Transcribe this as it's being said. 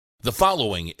The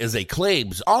following is a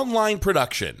Claibs online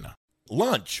production.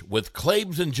 Lunch with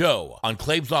Claibs and Joe on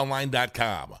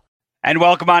claibsonline.com. And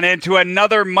welcome on into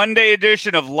another Monday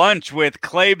edition of Lunch with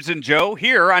Claibs and Joe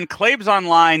here on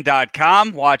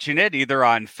claibsonline.com. Watching it either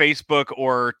on Facebook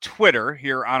or Twitter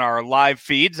here on our live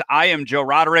feeds. I am Joe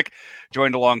Roderick,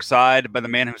 joined alongside by the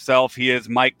man himself. He is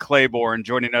Mike Claiborne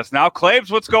joining us now.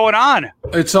 Claibs, what's going on?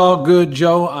 It's all good,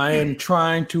 Joe. I am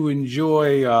trying to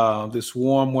enjoy this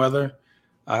warm weather.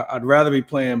 I'd rather be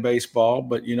playing baseball,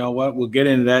 but you know what? We'll get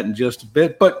into that in just a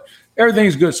bit. But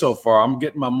everything's good so far. I'm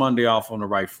getting my Monday off on the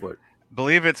right foot.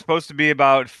 Believe it's supposed to be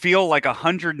feel like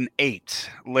 108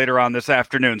 later on this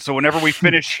afternoon. So whenever we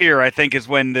finish here, I think is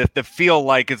when the feel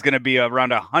like is going to be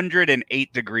around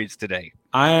 108 degrees today.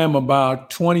 I am about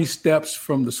 20 steps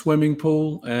from the swimming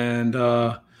pool. And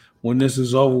when this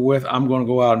is over with, I'm going to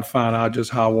go out and find out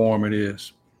just how warm it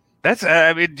is. That's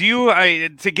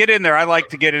to get in there. I like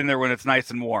to get in there when it's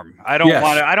nice and warm. I don't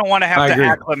want to have to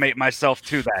acclimate myself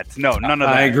to that. No, none of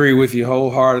that. I agree with you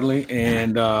wholeheartedly,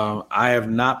 and I have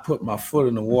not put my foot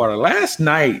in the water. Last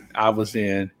night I was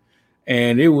in,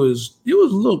 and the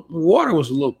water was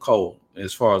a little cold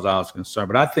as far as I was concerned.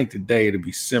 But I think today it'll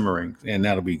be simmering, and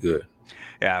that'll be good.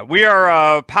 Yeah, we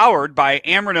are powered by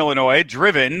Ameren, Illinois,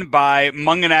 driven by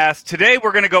Mungenast. Today,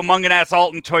 we're going to go Mungenast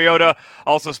Alton Toyota,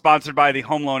 also sponsored by the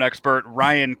home loan expert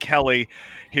Ryan Kelly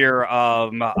here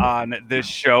on this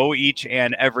show each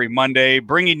and every Monday,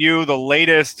 bringing you the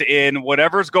latest in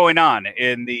whatever's going on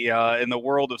in the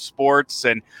world of sports.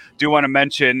 And do want to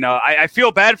mention, I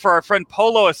feel bad for our friend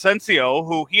Polo Asensio,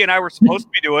 who he and I were supposed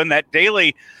to be doing that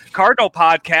daily Cardinal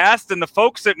podcast, and the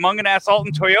folks at Mungenast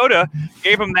Alton Toyota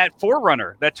gave him that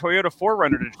Toyota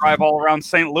 4Runner to drive all around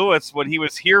St. Louis when he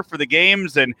was here for the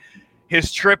games, and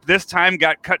his trip this time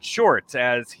got cut short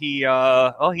as he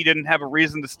didn't have a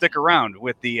reason to stick around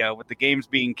with the games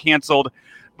being canceled.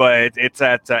 But it's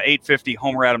at 850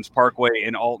 Homer Adams Parkway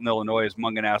in Alton, Illinois, is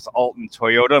Mungenast Alton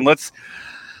Toyota, and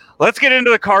Let's get into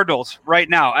the Cardinals right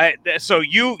now. So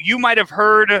you might have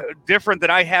heard different than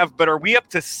I have, but are we up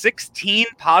to 16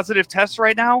 positive tests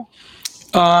right now?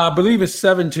 I believe it's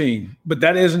 17, but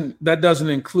that doesn't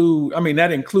include. I mean,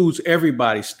 that includes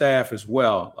everybody, staff as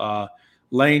well.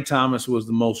 Lane Thomas was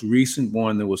the most recent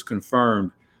one that was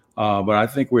confirmed, but I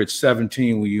think we're at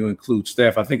 17 when you include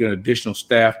staff. I think an additional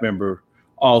staff member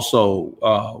also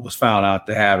was found out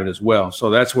to have it as well. So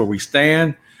that's where we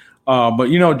stand. But,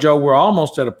 you know, Joe, we're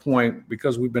almost at a point,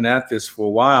 because we've been at this for a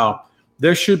while,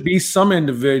 there should be some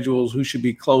individuals who should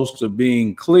be close to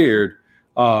being cleared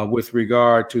with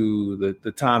regard to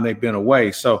the time they've been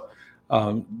away. So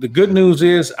the good news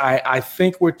is I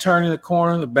think we're turning the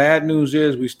corner. The bad news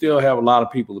is we still have a lot of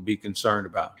people to be concerned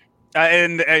about.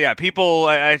 People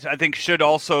I think should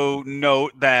also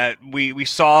note that we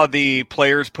saw the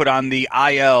players put on the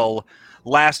IL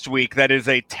last week. That is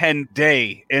a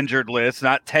 10-day injured list,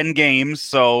 not 10 games.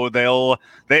 So by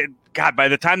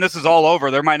the time this is all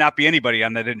over, there might not be anybody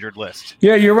on that injured list.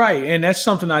 Yeah, you're right. And that's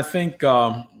something I think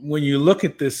when you look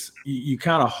at this, you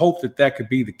kind of hope that could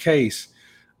be the case.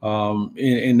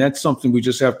 And that's something we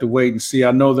just have to wait and see. I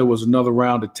know there was another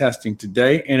round of testing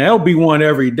today, and there'll be one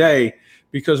every day,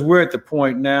 because we're at the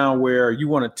point now where you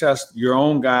want to test your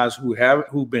own guys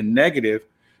who've been negative.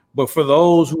 But for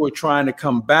those who are trying to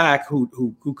come back,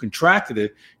 who contracted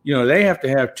it, you know, they have to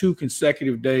have 2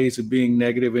 consecutive days of being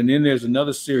negative. And then there's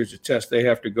another series of tests they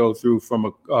have to go through from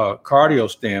a cardio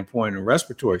standpoint and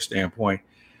respiratory standpoint.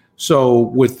 So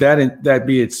with that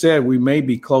being said, we may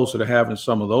be closer to having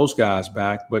some of those guys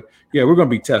back. But, yeah, we're going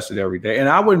to be tested every day. And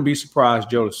I wouldn't be surprised,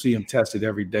 Joe, to see them tested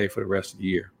every day for the rest of the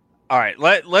year. All right,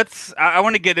 I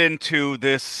want to get into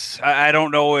this. I don't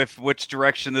know which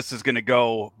direction this is going to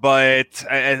go, but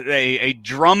a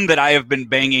drum that I have been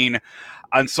banging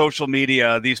on social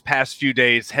media these past few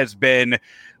days has been,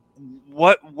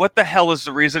 what the hell is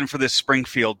the reason for this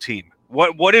Springfield team?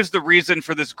 What is the reason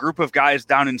for this group of guys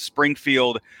down in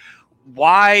Springfield?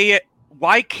 Why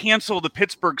cancel the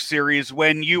Pittsburgh series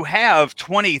when you have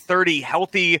 20, 30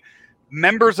 healthy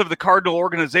members of the Cardinal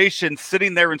organization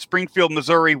sitting there in Springfield,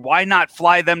 Missouri? Why not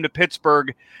fly them to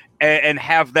Pittsburgh and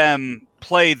have them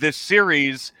play this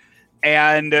series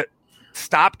and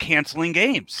stop canceling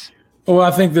games? Well,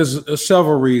 I think there's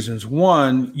several reasons.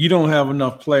 One, you don't have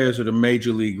enough players that are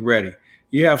major league ready.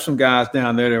 You have some guys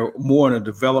down there that are more in a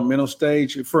developmental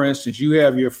stage. For instance, you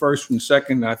have your first and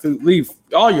second, I believe,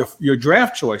 all your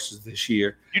draft choices this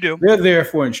year. You do. They're there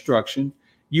for instruction.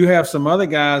 You have some other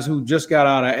guys who just got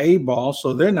out of A-ball,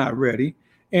 so they're not ready.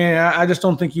 And I just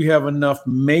don't think you have enough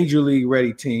major league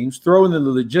ready teams. Throw in the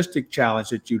logistic challenge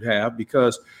that you'd have,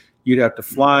 because You'd have to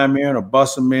fly them in or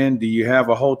bus them in. Do you have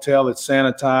a hotel that's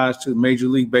sanitized to Major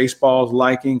League Baseball's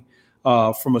liking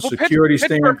from a security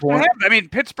standpoint?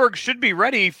 Pittsburgh should be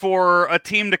ready for a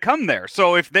team to come there.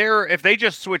 So if they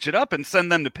just switch it up and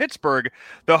send them to Pittsburgh,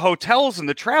 the hotels and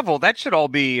the travel, that should all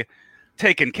be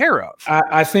taken care of.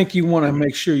 I think you want to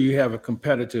make sure you have a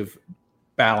competitive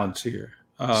balance here.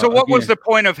 So what was the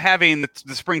point of having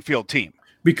the Springfield team?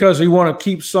 Because you want to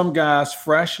keep some guys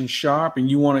fresh and sharp, and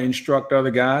you want to instruct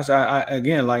other guys. I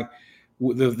again, like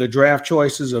the draft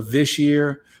choices of this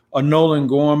year, a Nolan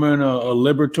Gorman, a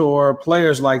Liberatore,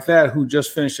 players like that who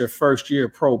just finished their first year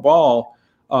pro ball,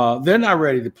 they're not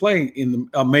ready to play in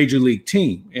a major league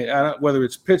team. Whether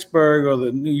it's Pittsburgh or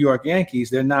the New York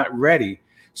Yankees, they're not ready.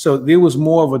 So there was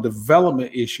more of a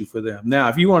development issue for them. Now,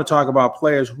 if you want to talk about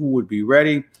players who would be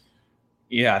ready,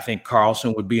 yeah, I think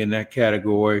Carlson would be in that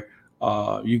category.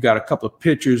 You got a couple of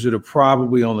pitchers that are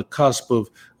probably on the cusp of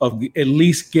at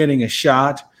least getting a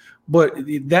shot. But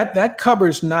that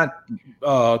cupboard's not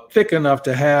thick enough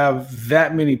to have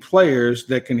that many players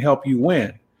that can help you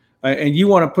win. And you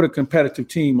want to put a competitive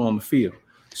team on the field.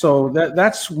 So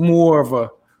that's more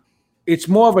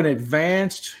of an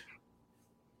advanced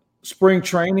spring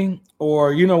training,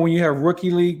 or, when you have rookie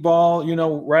league ball,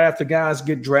 right after guys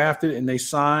get drafted and they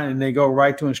sign and they go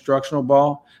right to instructional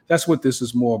ball. That's what this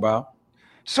is more about.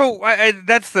 So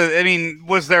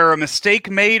was there a mistake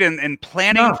made in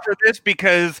planning for this?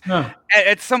 Because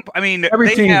every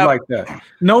team's like that.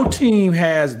 No team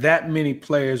has that many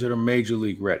players that are major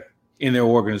league ready in their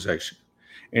organization.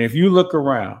 And if you look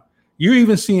around, you're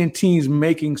even seeing teams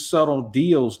making subtle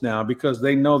deals now because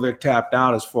they know they're tapped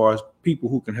out as far as people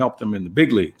who can help them in the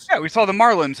big leagues. Yeah, we saw the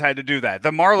Marlins had to do that.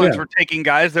 The Marlins were taking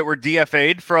guys that were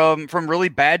DFA'd from really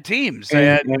bad teams.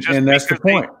 And that's the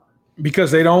point.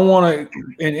 Because they don't want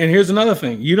to, and here's another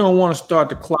thing. You don't want to start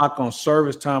the clock on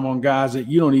service time on guys that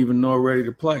you don't even know are ready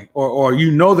to play. Or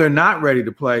they're not ready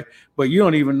to play, but you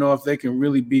don't even know if they can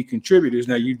really be contributors.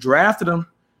 Now, you drafted them,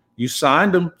 you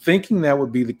signed them thinking that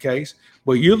would be the case,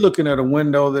 but you're looking at a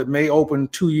window that may open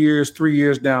 2 years, 3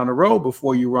 years down the road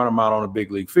before you run them out on a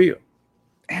big league field.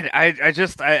 And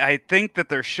I think that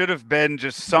there should have been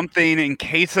just something in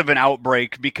case of an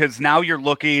outbreak, because now you're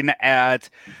looking at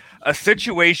a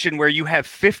situation where you have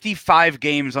 55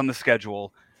 games on the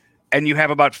schedule and you have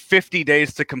about 50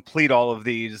 days to complete all of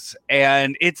these.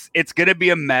 And it's going to be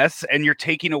a mess, and you're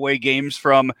taking away games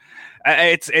from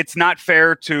it's not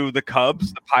fair to the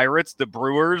Cubs, the Pirates, the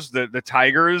Brewers, the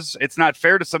Tigers. It's not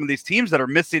fair to some of these teams that are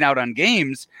missing out on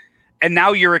games. And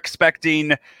now you're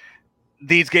expecting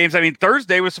these games. I mean,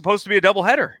 Thursday was supposed to be a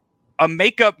doubleheader, a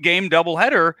makeup game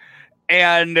doubleheader.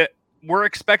 And we're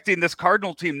expecting this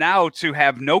Cardinal team now to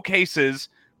have no cases,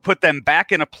 put them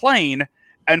back in a plane,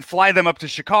 and fly them up to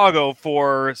Chicago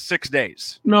for 6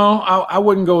 days. No, I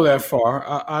wouldn't go that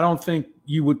far. I don't think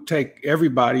you would take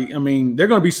everybody. I mean, there are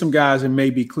going to be some guys that may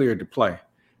be cleared to play.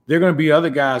 There are going to be other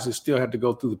guys that still have to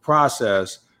go through the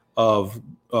process of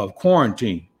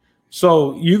quarantine.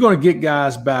 So you're going to get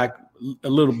guys back a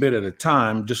little bit at a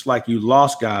time, just like you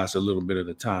lost guys a little bit at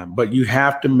a time. But you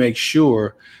have to make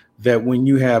sure that when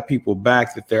you have people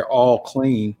back, that they're all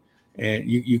clean, and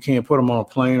you can't put them on a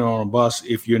plane or on a bus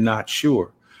if you're not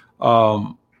sure.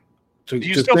 Do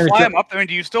you still fly them up there? I mean,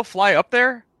 do you still fly up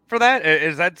there for that?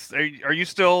 Are you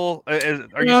still?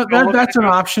 That's an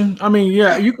option. I mean,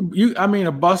 yeah,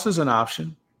 a bus is an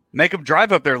option. Make them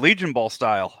drive up there, Legion Ball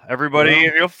style. Everybody,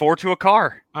 4 to a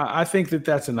car. I think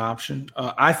that's an option.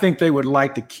 I think they would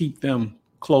like to keep them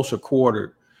closer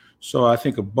quartered. So I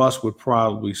think a bus would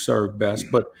probably serve best.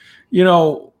 But,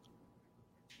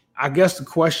 I guess the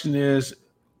question is,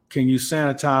 can you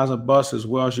sanitize a bus as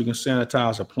well as you can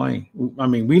sanitize a plane? I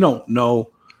mean, we don't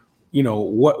know,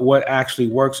 what actually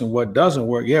works and what doesn't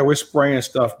work. Yeah, we're spraying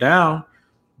stuff down,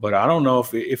 but I don't know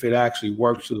if it actually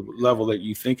works to the level that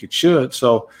you think it should.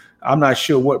 So I'm not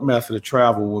sure what method of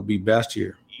travel would be best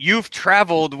here. You've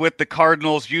traveled with the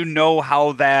Cardinals. You know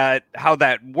how that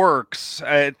works.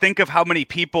 Think of how many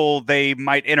people they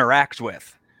might interact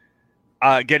with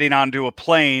getting onto a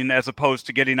plane as opposed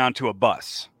to getting onto a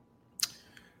bus.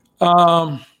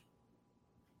 So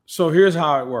here's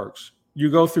how it works. You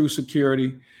go through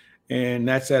security, and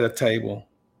that's at a table,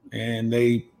 and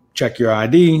they check your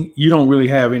ID. You don't really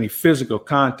have any physical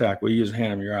contact where you just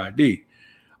hand them your ID.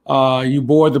 You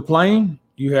board the plane.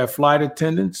 You have flight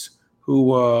attendants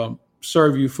who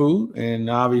serve you food, and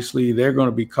obviously they're going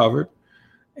to be covered,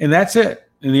 and that's it.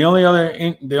 And the only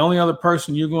other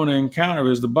person you're going to encounter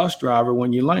is the bus driver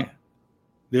when you land.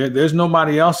 There's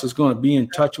nobody else that's going to be in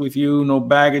touch with you. No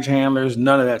baggage handlers,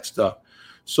 none of that stuff.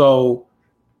 So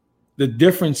The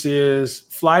difference is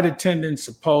flight attendants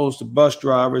opposed to bus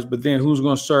drivers, but then who's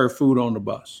going to serve food on the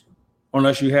bus?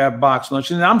 Unless you have box lunch.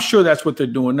 And I'm sure that's what they're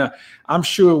doing now. I'm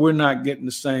sure we're not getting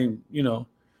the same,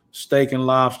 steak and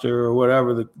lobster or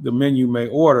whatever the menu may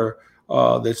order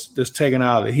that's taken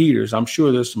out of the heaters. I'm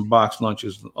sure there's some box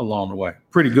lunches along the way.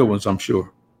 Pretty good ones, I'm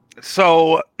sure.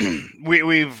 So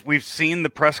we've seen the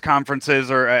press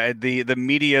conferences or the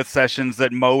media sessions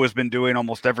that Mo has been doing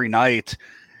almost every night.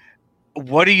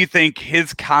 What do you think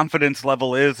his confidence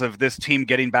level is of this team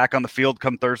getting back on the field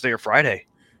come Thursday or Friday?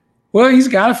 Well, he's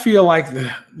got to feel like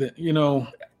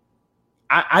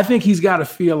I think he's got to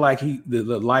feel like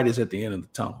the light is at the end of the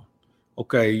tunnel.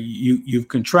 Okay, you've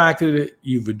contracted it,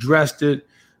 you've addressed it.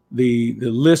 The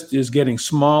list is getting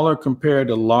smaller compared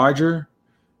to larger.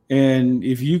 And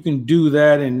if you can do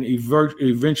that and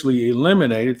eventually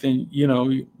eliminate it,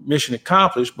 then, mission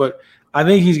accomplished. But I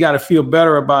think he's got to feel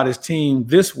better about his team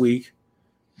this week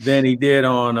than he did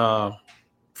on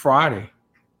Friday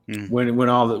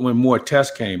when more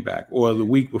tests came back, or the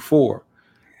week before,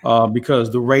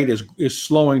 because the rate is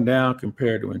slowing down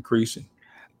compared to increasing.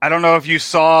 I don't know if you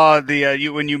saw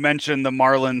when you mentioned the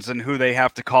Marlins and who they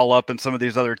have to call up and some of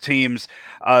these other teams.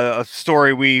 A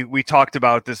story we talked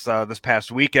about this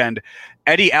past weekend.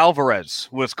 Eddie Alvarez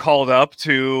was called up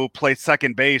to play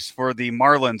second base for the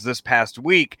Marlins this past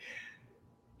week.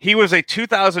 He was a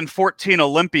 2014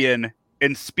 Olympian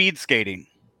in speed skating.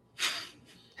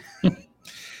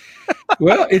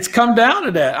 Well, it's come down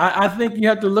to that. I think you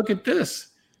have to look at this.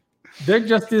 There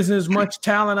just isn't as much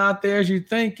talent out there as you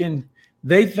think, and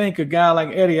they think a guy like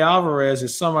Eddie Alvarez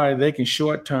is somebody they can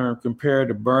short-term compare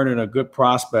to burning a good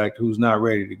prospect who's not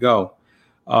ready to go.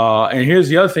 And here's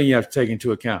the other thing you have to take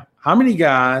into account. How many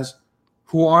guys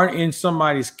who aren't in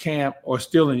somebody's camp are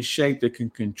still in shape that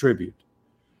can contribute?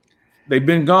 They've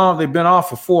been gone. They've been off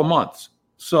for 4 months.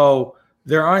 So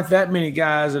there aren't that many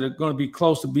guys that are going to be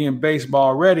close to being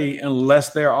baseball ready unless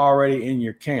they're already in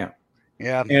your camp.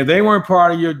 Yeah. And if they weren't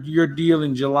part of your deal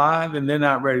in July, then they're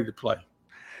not ready to play.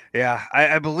 Yeah,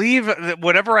 I believe that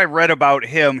whatever I read about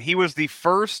him, he was the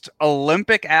first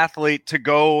Olympic athlete to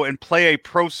go and play a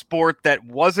pro sport that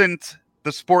wasn't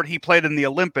the sport he played in the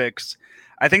Olympics.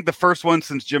 I think the first one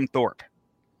since Jim Thorpe.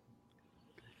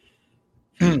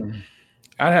 I'd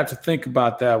have to think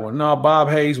about that one. No, Bob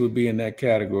Hayes would be in that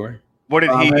category. What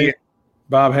did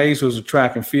Bob Hayes was a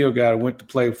track and field guy that went to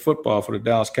play football for the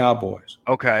Dallas Cowboys.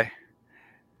 Okay.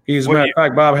 As a matter of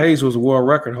fact, Bob Hayes was a world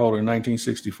record holder in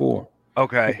 1964.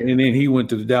 Okay. And then he went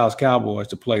to the Dallas Cowboys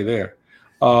to play there.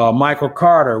 Michael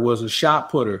Carter was a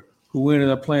shot putter who ended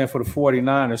up playing for the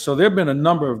 49ers. So there have been a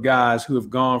number of guys who have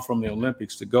gone from the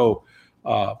Olympics to go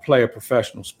play a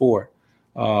professional sport.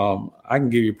 I can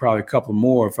give you probably a couple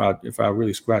more if I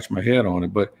really scratch my head on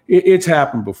it, but it's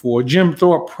happened before. Jim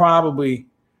Thorpe, probably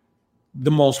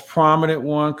the most prominent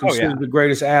one, considered the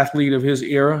greatest athlete of his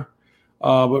era.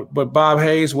 But Bob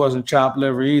Hayes wasn't chopped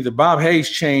liver either. Bob Hayes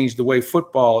changed the way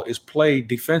football is played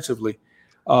defensively.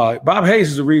 Bob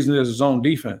Hayes is the reason there's a zone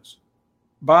defense.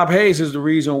 Bob Hayes is the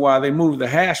reason why they moved the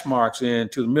hash marks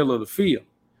into the middle of the field,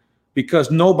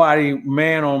 because nobody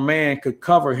man on man could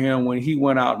cover him when he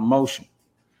went out in motion.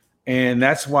 And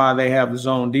that's why they have the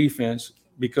zone defense,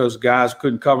 because guys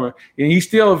couldn't cover him. And he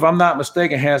still, if I'm not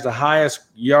mistaken, has the highest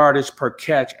yardage per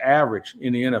catch average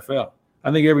in the NFL.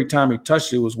 I think every time he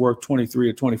touched it was worth 23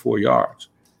 or 24 yards.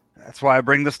 That's why I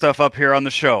bring this stuff up here on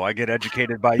the show. I get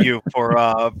educated by you for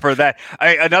that.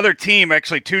 Another team,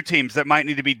 actually two teams that might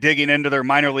need to be digging into their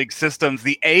minor league systems,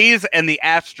 the A's and the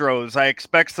Astros. I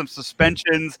expect some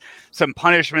suspensions, some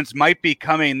punishments might be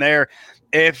coming there.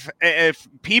 If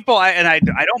people, I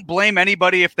don't blame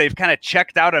anybody if they've kind of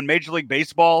checked out on Major League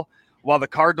Baseball while the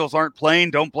Cardinals aren't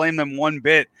playing. Don't blame them one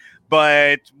bit.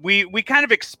 But we kind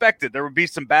of expected there would be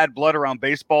some bad blood around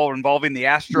baseball involving the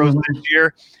Astros this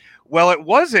year. Well, it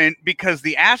wasn't because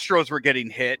the Astros were getting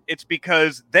hit. It's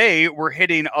because they were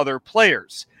hitting other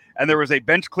players. And there was a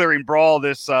bench clearing brawl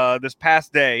this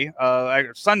past day,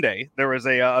 Sunday. There was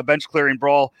a bench clearing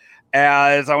brawl,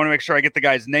 as I want to make sure I get the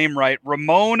guy's name right.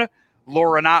 Ramon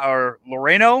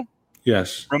Laureano.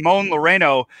 Yes. Ramon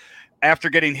Laureano, after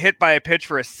getting hit by a pitch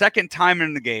for a second time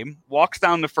in the game, walks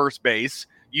down to first base.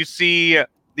 You see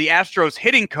the Astros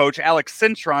hitting coach, Alex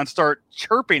Cintron, start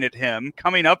chirping at him,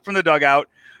 coming up from the dugout,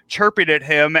 chirping at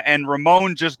him, and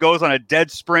Ramon just goes on a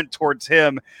dead sprint towards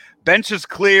him. Bench is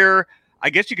clear. I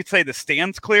guess you could say the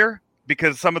stand's clear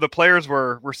because some of the players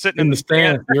were sitting in the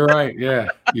stand. You're right. Yeah,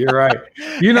 you're right.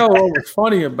 You know what was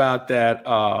funny about that?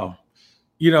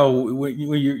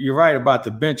 When you're right about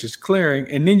the bench is clearing,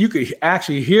 and then you could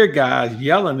actually hear guys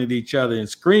yelling at each other and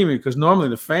screaming, because normally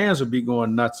the fans would be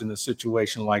going nuts in a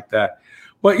situation like that.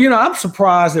 But, I'm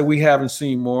surprised that we haven't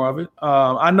seen more of it.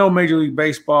 I know Major League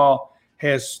Baseball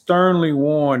has sternly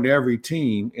warned every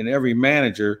team and every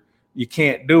manager you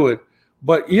can't do it.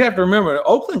 But you have to remember that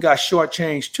Oakland got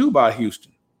shortchanged too by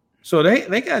Houston. So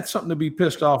they got something to be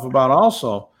pissed off about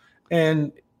also.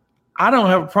 And I don't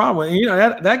have a problem.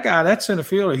 That guy, that center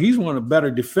fielder, he's one of the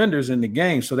better defenders in the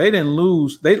game. So they didn't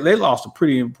lose. They lost a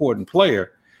pretty important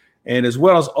player. And as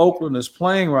well as Oakland is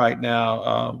playing right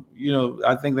now,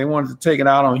 I think they wanted to take it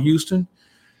out on Houston.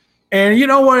 And you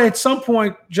know what? At some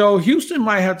point, Joe, Houston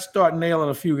might have to start nailing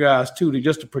a few guys too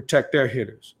just to protect their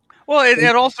hitters. Well,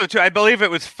 it also, too, I believe it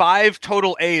was 5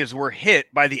 total A's were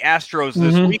hit by the Astros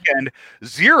this weekend.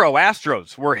 0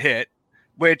 Astros were hit,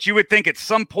 which you would think at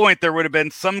some point there would have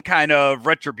been some kind of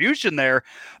retribution there.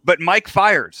 But Mike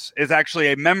Fiers is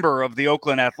actually a member of the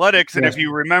Oakland Athletics. And if you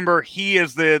remember, he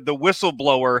is the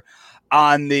whistleblower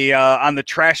on the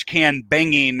trash can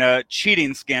banging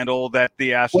cheating scandal that the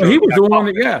Astros. Well, he was the one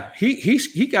that,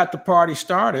 he got the party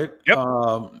started. Yep.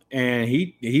 And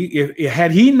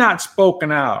had he not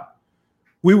spoken out,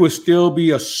 we would still be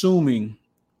assuming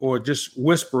or just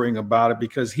whispering about it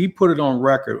because he put it on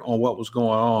record on what was going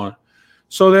on.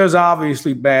 So there's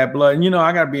obviously bad blood. And,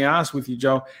 I got to be honest with you,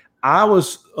 Joe, I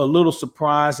was a little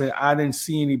surprised that I didn't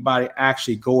see anybody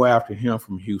actually go after him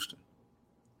from Houston.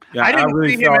 Yeah, I didn't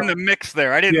see him in the mix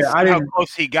there. I didn't see how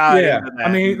close he got into that.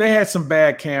 I mean, they had some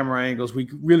bad camera angles. We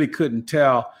really couldn't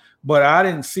tell. But I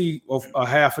didn't see a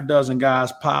half a dozen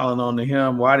guys piling onto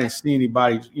him. Well, I didn't see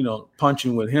anybody,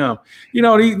 punching with him.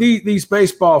 These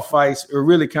baseball fights are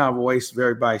really kind of a waste of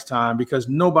everybody's time because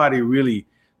nobody really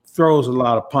throws a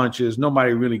lot of punches.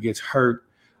 Nobody really gets hurt.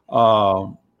 There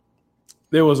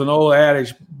was an old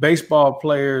adage, baseball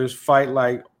players fight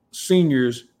like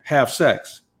seniors have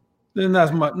sex. Then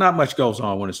not much goes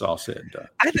on when it's all said and done.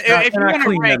 I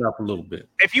clean that up a little bit.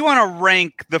 If you want to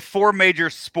rank the 4 major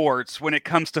sports when it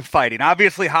comes to fighting,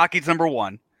 obviously hockey's number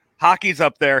 1. Hockey's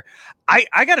up there.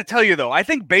 I got to tell you, though, I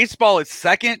think baseball is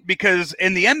second because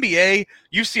in the NBA,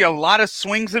 you see a lot of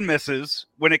swings and misses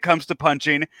when it comes to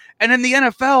punching. And in the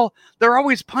NFL, they're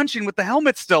always punching with the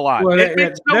helmet still on. Well, it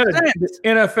makes no sense. The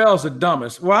NFL is the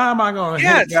dumbest. Why am I going to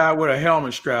hit a guy with a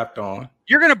helmet strapped on?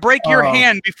 You're going to break your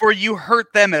hand before you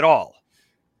hurt them at all.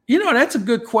 That's a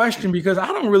good question because I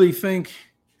don't really think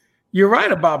you're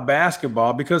right about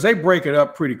basketball because they break it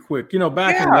up pretty quick.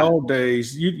 Back in the old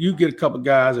days, you get a couple of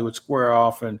guys that would square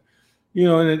off and,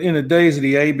 in the days of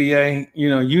the ABA,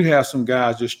 you'd have some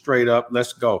guys just straight up,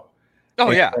 let's go.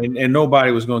 Oh, And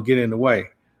nobody was going to get in the way.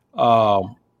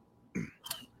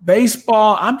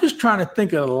 Baseball, I'm just trying to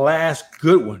think of the last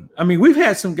good one. I mean, we've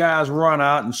had some guys run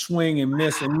out and swing and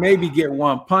miss and maybe get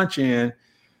one punch in,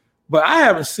 but I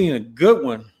haven't seen a good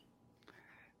one.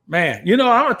 Man, I'm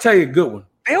going to tell you a good one.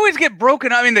 They always get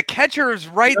broken. I mean, the catcher is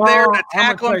right there to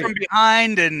tackle him from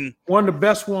behind. And one of the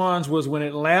best ones was when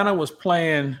Atlanta was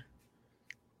playing,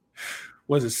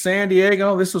 was it San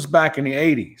Diego? This was back in the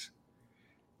 80s.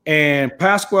 And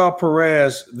Pascual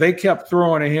Perez, they kept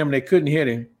throwing at him. They couldn't hit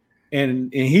him.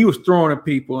 And he was throwing at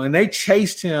people. And they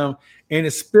chased him, and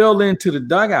it spilled into the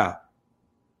dugout.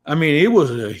 I mean, it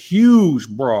was a huge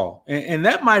brawl. And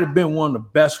that might have been one of the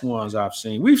best ones I've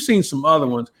seen. We've seen some other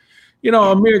ones.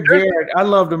 Amir Garrett, I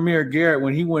loved Amir Garrett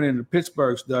when he went into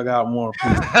Pittsburgh's dugout and won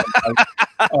a piece.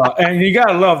 And you got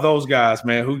to love those guys,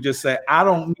 man, who just say, I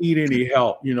don't need any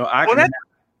help.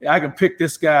 I can pick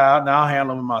this guy out and I'll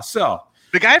handle him myself.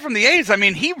 The guy from the A's, I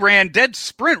mean, he ran dead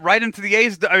sprint right into the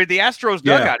Astros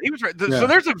dugout. He was so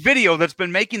there's a video that's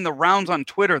been making the rounds on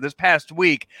Twitter this past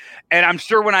week, and I'm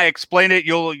sure when I explain it,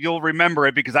 you'll remember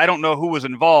it because I don't know who was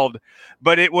involved,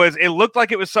 but it looked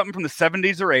like it was something from the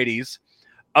 70s or 80s.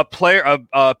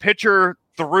 A pitcher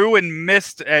threw and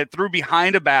missed, threw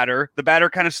behind a batter. The batter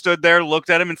kind of stood there, looked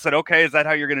at him, and said, "Okay, is that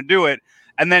how you're going to do it?"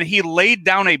 And then he laid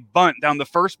down a bunt down the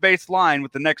first base line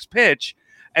with the next pitch.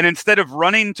 And instead of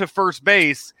running to first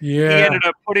base, he ended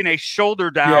up putting a shoulder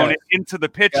down into the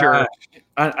pitcher.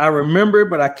 I remember,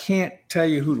 but I can't tell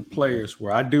you who the players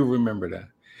were. I do remember that.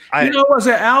 Was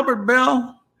it Albert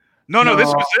Bell? No, this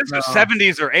was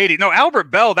 70s or 80s. No,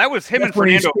 Albert Bell, that was him and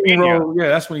Fernando Pena. Yeah,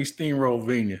 that's when he steamrolled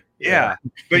Vina. Yeah.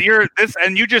 But you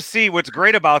just see what's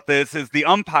great about this is the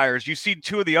umpires. You see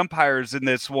 2 of the umpires in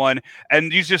this one,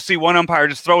 and you just see one umpire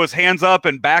just throw his hands up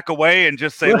and back away and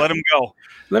just say, let him go.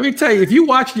 Let me tell you, if you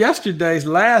watch yesterday's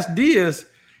Last Diaz,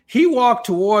 he walked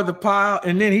toward the pile,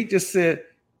 and then he just said,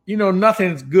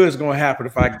 nothing good is going to happen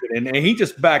if I get in. And he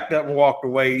just backed up and walked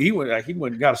away. He went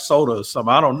and got a soda or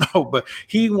something. I don't know, but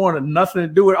he wanted nothing to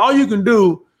do with it. All you can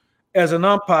do as an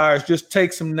umpire is just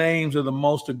take some names of the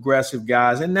most aggressive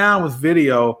guys. And now with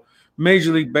video,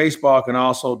 Major League Baseball can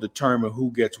also determine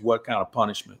who gets what kind of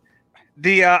punishment.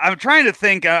 I'm trying to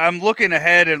think. I'm looking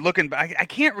ahead and looking back. I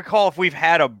can't recall if we've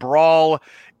had a brawl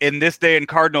in this day in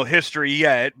Cardinal history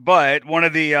yet, but one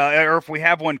of the or if we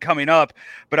have one coming up.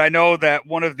 But I know that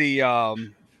one of the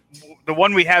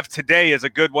one we have today is a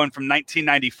good one from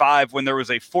 1995 when there was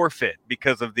a forfeit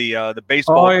because of the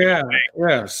baseball. Oh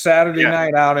yeah. Saturday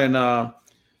night out in LA.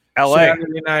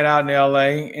 Saturday night out in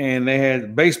LA, and they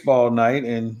had baseball night,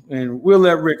 and we'll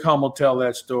let Rick Hummel tell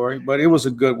that story, but it was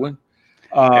a good one.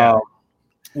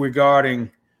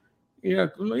 Regarding, they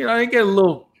get a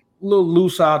little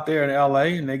loose out there in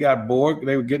LA, and they got bored.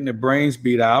 They were getting their brains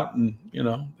beat out, and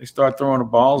they start throwing the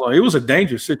balls on. It was a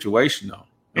dangerous situation, though.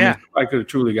 I could have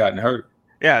truly gotten hurt.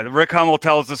 Yeah, Rick Hummel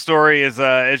tells the story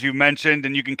as you mentioned,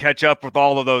 and you can catch up with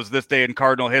all of those this day in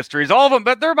Cardinal histories. All of them,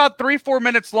 but they're about 3-4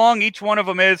 minutes long. Each one of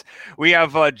them is. We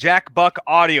have Jack Buck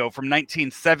audio from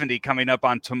 1970 coming up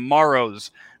on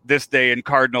tomorrow's This Day in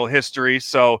Cardinal History.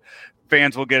 So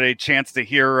fans will get a chance to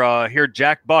hear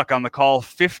Jack Buck on the call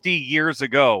 50 years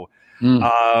ago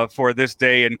for This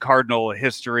Day in Cardinal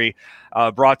History.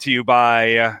 Brought to you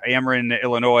by Ameren,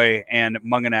 Illinois, and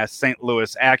Munganess St.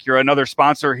 Louis Acura. Another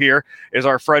sponsor here is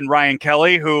our friend Ryan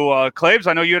Kelly, who, Claibs,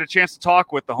 I know you had a chance to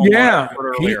talk with the home.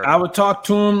 I would talk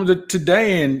to him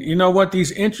today, and you know what?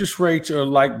 These interest rates are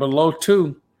like below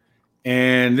 2.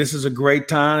 And this is a great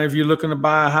time if you're looking to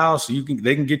buy a house.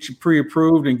 They can get you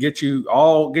pre-approved and get your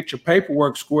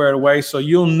paperwork squared away, so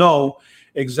you'll know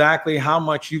exactly how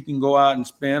much you can go out and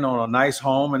spend on a nice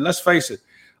home. And let's face it,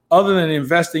 other than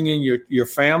investing in your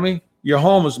family, your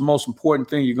home is the most important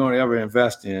thing you're going to ever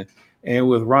invest in. And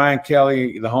with Ryan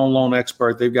Kelly, the home loan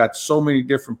expert, they've got so many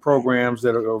different programs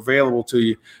that are available to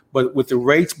you. But with the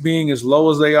rates being as low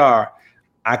as they are,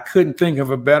 I couldn't think of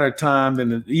a better time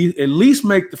than at least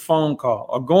make the phone call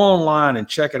or go online and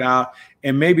check it out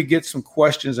and maybe get some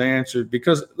questions answered.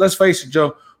 Because let's face it,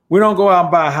 Joe, we don't go out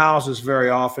and buy houses very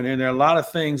often. And there are a lot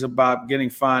of things about getting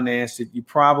financed that you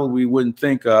probably wouldn't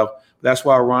think of. That's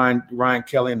why Ryan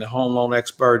Kelly and the home loan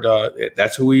expert,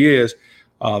 that's who he is.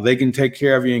 They can take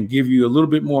care of you and give you a little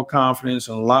bit more confidence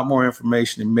and a lot more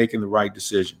information in making the right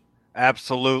decision.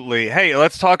 Absolutely. Hey,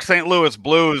 let's talk St. Louis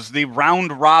Blues. The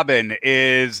round robin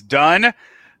is done.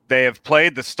 They have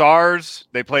played the Stars.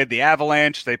 They played the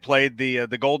Avalanche. They played the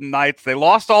Golden Knights. They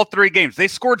lost all 3 games. They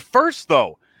scored first,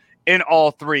 though, in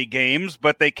all 3 games,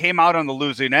 but they came out on the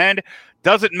losing end.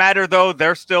 Doesn't matter, though.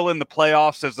 They're still in the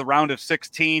playoffs as the round of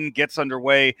 16 gets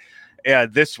underway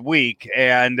this week,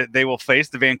 and they will face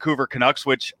the Vancouver Canucks,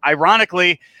 which,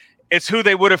 ironically, it's who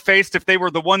they would have faced if they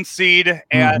were the 1 seed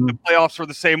and the playoffs were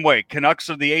the same way. Canucks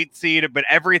are the 8th seed, but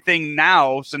everything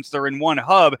now, since they're in one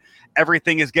hub,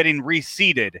 everything is getting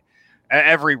reseeded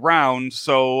every round.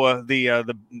 So the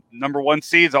number 1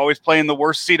 seed is always playing the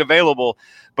worst seed available,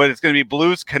 but it's going to be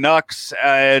Blues, Canucks,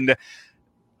 and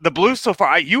the Blues so far.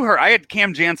 I had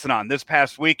Cam Jansen on this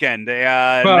past weekend.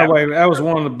 By the way, that was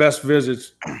one of the best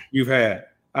visits you've had.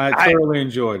 I thoroughly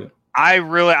enjoyed it. I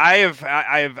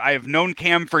have known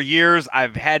Cam for years.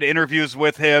 I've had interviews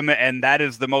with him, and that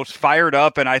is the most fired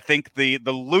up and I think the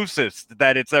loosest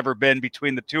that it's ever been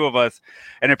between the two of us.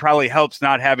 And it probably helps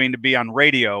not having to be on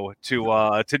radio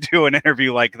to do an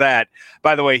interview like that.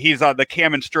 By the way, he's on the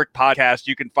Cam and Strick podcast.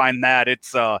 You can find that.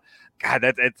 It's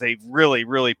it's a really,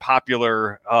 really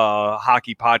popular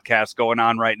hockey podcast going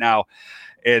on right now,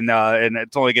 and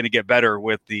it's only going to get better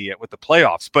with the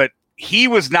playoffs. But he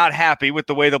was not happy with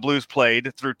the way the Blues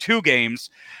played through 2 games,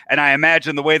 and I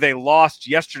imagine the way they lost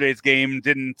yesterday's game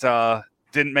didn't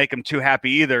make him too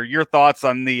happy either. Your thoughts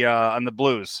on the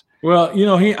Blues? Well,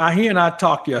 he and I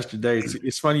talked yesterday.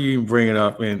 It's funny you even bring it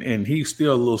up, and he's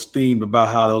still a little steamed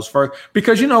about how those first,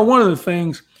 because one of the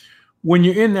things when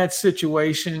you're in that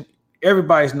situation,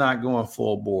 everybody's not going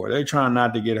full bore. They're trying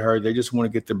not to get hurt. They just want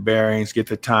to get the bearings, get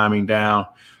the timing down.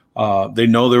 They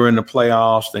know they're in the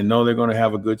playoffs. They know they're going to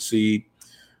have a good seed.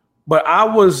 But I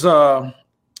was, I'm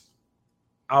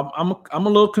a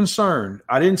little concerned.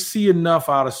 I didn't see enough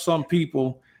out of some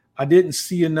people. I didn't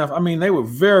see enough. I mean, they were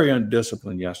very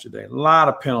undisciplined yesterday. A lot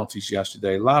of penalties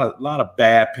yesterday. A lot of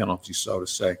bad penalties, so to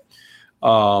say.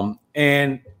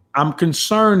 And I'm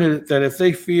concerned that if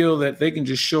they feel that they can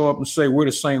just show up and say we're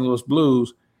the St. Louis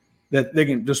Blues, that they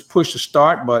can just push the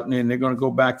start button and they're going to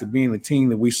go back to being the team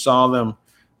that we saw them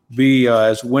be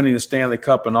as winning the Stanley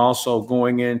Cup and also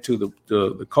going into the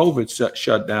COVID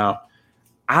shutdown.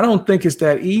 I don't think it's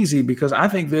that easy, because I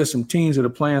think there's some teams that are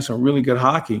playing some really good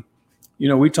hockey.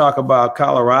 We talk about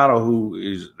Colorado,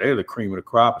 they're the cream of the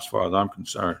crop as far as I'm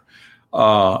concerned.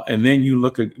 And then you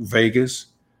look at Vegas.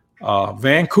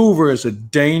 Vancouver is a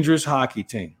dangerous hockey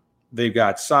team. They've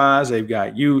got size. They've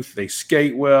got youth. They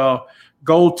skate well.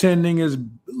 Goaltending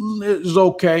is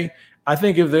okay. I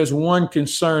think if there's one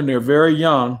concern, they're very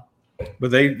young, but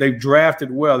they've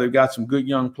drafted well. They've got some good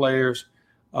young players.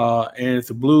 And if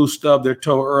the Blues stub their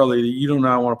toe early, you do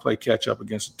not want to play catch up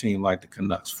against a team like the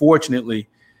Canucks. Fortunately,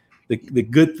 the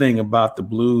good thing about the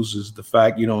Blues is the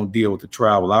fact you don't deal with the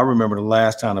travel. I remember the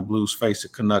last time the Blues faced the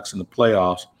Canucks in the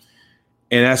playoffs,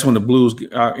 and that's when the Blues,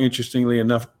 interestingly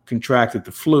enough, contracted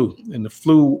the flu, and the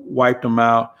flu wiped them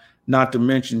out. Not to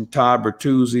mention Todd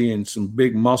Bertuzzi and some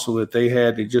big muscle that they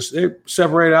had. They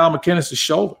separated Al McInnes'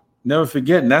 shoulder. Never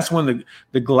forget. And that's when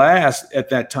the glass at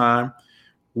that time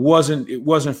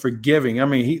wasn't forgiving. I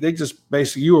mean, they just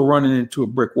basically, you were running into a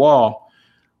brick wall.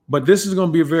 But this is going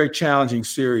to be a very challenging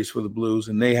series for the Blues,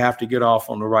 and they have to get off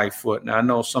on the right foot. Now, I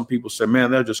know some people say,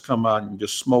 man, they'll just come out and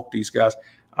just smoke these guys.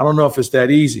 I don't know if it's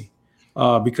that easy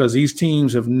because these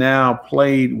teams have now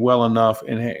played well enough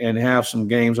and have some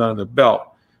games under the belt.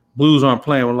 Blues aren't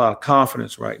playing with a lot of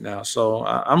confidence right now, so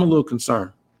I'm a little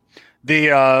concerned.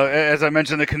 As I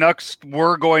mentioned, the Canucks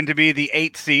were going to be the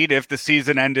 8th seed if the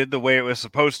season ended the way it was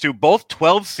supposed to. Both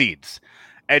 12 seeds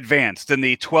advanced in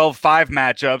the 12-5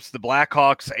 matchups. The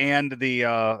Blackhawks and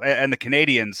the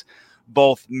Canadians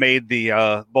both made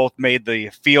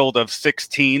the field of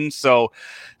 16. So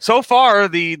far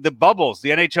the bubbles, the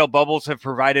NHL bubbles, have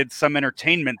provided some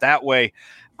entertainment that way.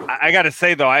 I got to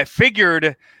say though, I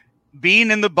figured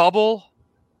being in the bubble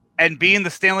and being the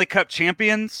Stanley Cup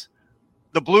champions,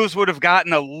 the Blues would have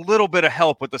gotten a little bit of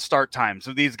help with the start times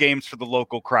of these games for the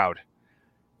local crowd.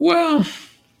 Well,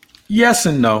 yes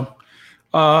and no.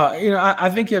 I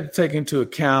think you have to take into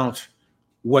account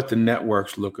what the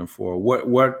network's looking for,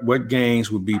 what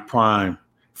games would be prime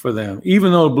for them.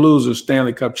 Even though the Blues are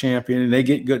Stanley Cup champion and they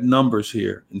get good numbers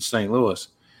here in St. Louis,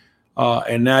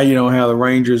 and now you don't have the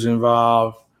Rangers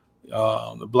involved,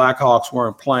 the Blackhawks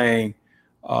weren't playing.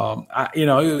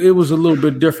 It was a little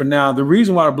bit different. Now, the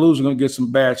reason why the Blues are going to get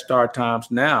some bad start times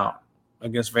now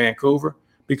against Vancouver,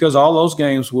 because all those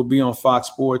games will be on Fox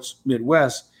Sports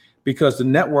Midwest, because the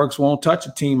networks won't touch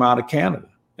a team out of Canada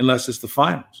unless it's the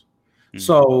finals. Mm-hmm.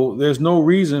 So there's no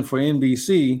reason for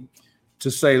NBC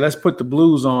to say, let's put the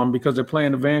Blues on because they're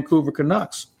playing the Vancouver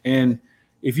Canucks. And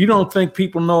if you don't think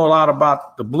people know a lot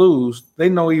about the Blues, they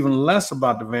know even less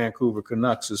about the Vancouver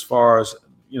Canucks as far as,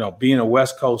 being a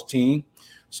West Coast team.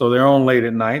 So they're on late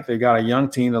at night. They got a young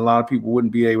team that a lot of people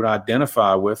wouldn't be able to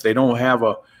identify with. They don't have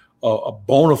a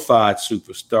bona fide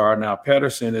superstar. Now,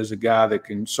 Pedersen is a guy that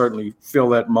can certainly fill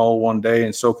that mold one day,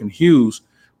 and so can Hughes.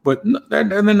 But they're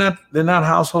not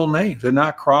household names. They're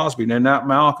not Crosby. They're not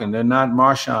Malkin. They're not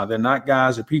Marchand. They're not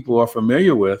guys that people are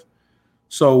familiar with.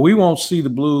 So we won't see the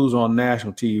Blues on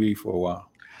national TV for a while.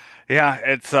 Yeah,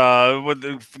 it's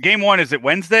game one. Is it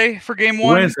Wednesday for game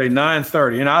one? Wednesday,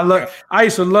 9:30. And I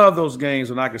used to love those games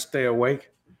when I could stay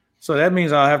awake. So that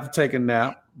means I'll have to take a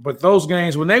nap. But those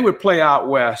games, when they would play out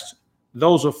west,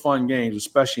 those are fun games,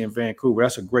 especially in Vancouver.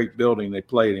 That's a great building they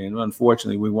played in.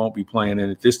 Unfortunately, we won't be playing in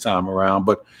it this time around,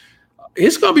 but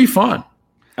it's going to be fun.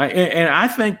 And I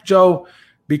think, Joe,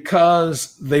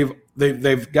 because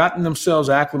they've gotten themselves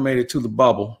acclimated to the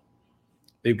bubble,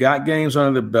 they've got games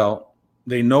under the belt,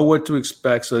 they know what to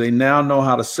expect, so they now know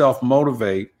how to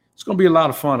self-motivate. It's going to be a lot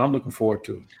of fun. I'm looking forward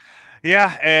to it.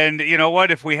 Yeah, and you know what?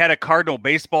 If we had a Cardinal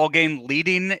baseball game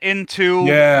leading into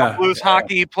a Blues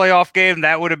hockey playoff game,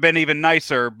 that would have been even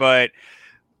nicer. But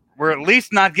we're at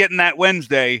least not getting that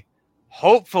Wednesday.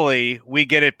 Hopefully, we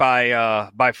get it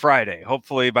by Friday.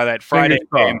 Hopefully, by that Friday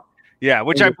game. Yeah,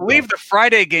 which I believe the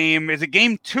Friday game is it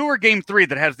game 2 or game 3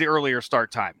 that has the earlier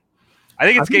start time. I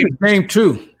think it's game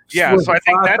 2. Yeah, so I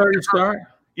think that's start.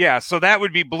 Yeah, so that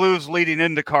would be Blues leading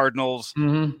into Cardinals.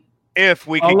 Mm-hmm. If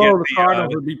we could get the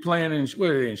Cardinals would be playing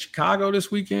in Chicago this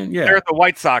weekend. Yeah, they're at the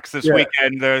White Sox this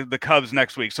weekend. The Cubs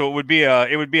next week, so it would be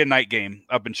a night game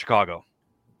up in Chicago.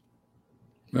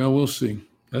 Well, we'll see.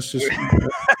 That's just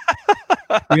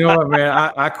you know what,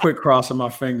 man. I quit crossing my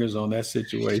fingers on that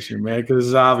situation, man, because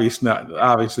it's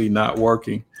obviously not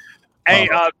working. Hey,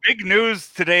 big news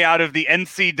today out of the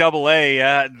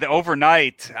NCAA.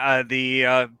 Overnight,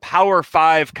 the Power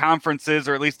 5 conferences,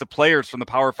 or at least the players from the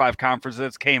Power 5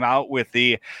 conferences, came out with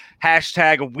the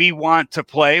hashtag We Want to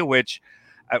Play, which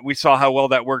we saw how well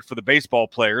that worked for the baseball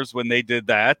players when they did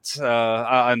that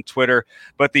on Twitter.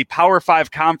 But the Power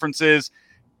 5 conferences,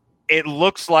 it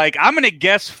looks like, I'm going to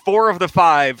guess 4 of the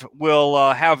 5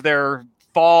 will have their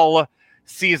fall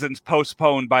seasons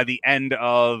postponed by the end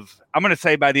of, I'm going to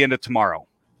say by the end of tomorrow.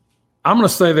 I'm going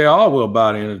to say they all will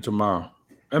by the end of tomorrow.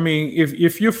 I mean,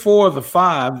 if you're 4 of the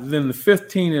 5, then the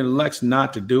 15 elects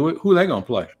not to do it. Who are they going to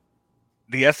play?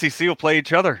 The SEC will play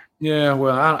each other. Yeah,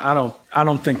 well, I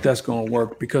don't think that's going to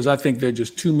work because I think there are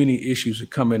just too many issues that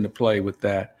come into play with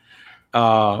that.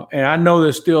 And I know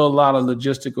there's still a lot of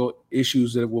logistical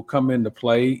issues that will come into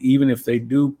play, even if they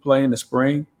do play in the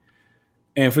spring.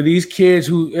 And for these kids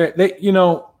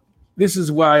this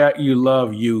is why you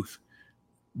love youth.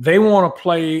 They want to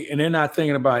play, and they're not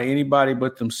thinking about anybody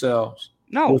but themselves.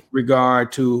 No. With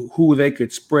regard to who they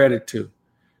could spread it to.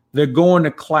 They're going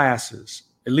to classes.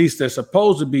 At least they're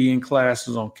supposed to be in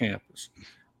classes on campus.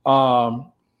 And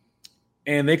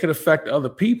they could affect other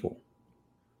people.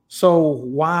 So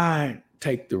why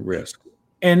take the risk?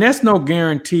 And that's no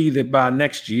guarantee that by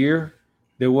next year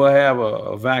that we'll have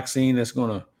a vaccine that's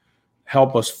going to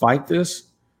help us fight this.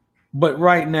 But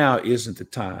right now isn't the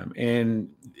time. And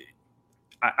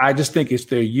I just think it's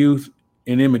their youth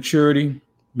and immaturity,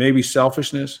 maybe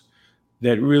selfishness,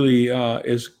 that really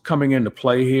is coming into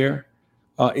play here.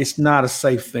 It's not a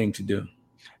safe thing to do,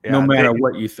 no matter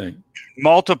what you think.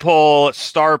 Multiple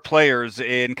star players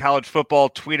in college football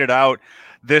tweeted out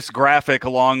this graphic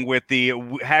along with the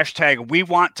hashtag we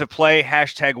want to play,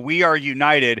 hashtag we are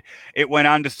united. It went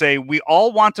on to say, we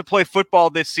all want to play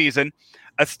football this season,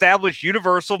 establish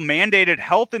universal mandated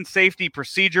health and safety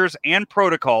procedures and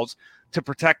protocols to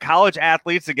protect college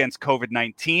athletes against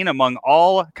COVID-19 among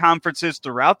all conferences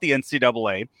throughout the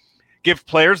NCAA, give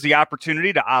players the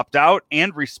opportunity to opt out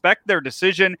and respect their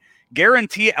decision,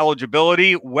 guarantee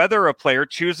eligibility whether a player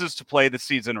chooses to play the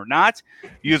season or not,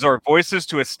 use our voices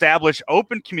to establish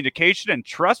open communication and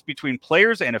trust between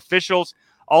players and officials,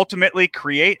 ultimately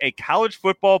create a college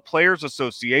football players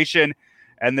association.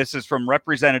 And this is from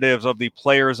representatives of the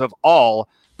players of all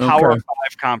Power 5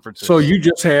 conferences. So you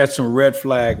just had some red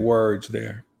flag words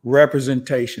there.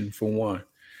 Representation, for one.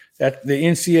 That the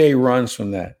NCAA runs from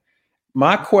that.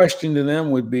 My question to them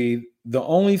would be, the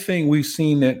only thing we've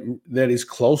seen that is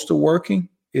close to working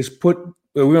is we're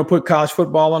going to put college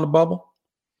football on the bubble,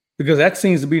 because that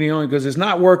seems to be the only, because it's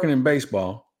not working in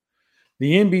baseball.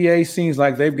 The NBA seems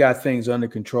like they've got things under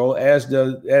control, as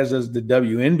does the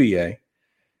WNBA.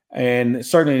 And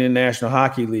certainly the National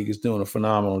Hockey League is doing a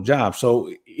phenomenal job.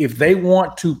 So if they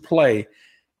want to play,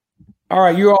 all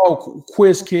right, you're all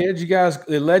quiz kids. You guys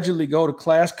allegedly go to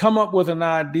class. Come up with an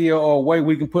idea or a way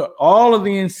we can put all of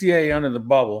the NCAA under the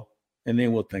bubble, and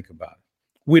then we'll think about it.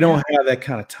 We don't have that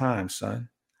kind of time, son.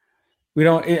 We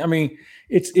don't. I mean,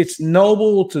 it's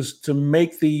noble to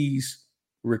make these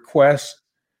requests,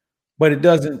 but it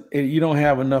doesn't. You don't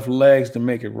have enough legs to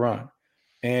make it run.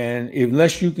 And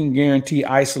unless you can guarantee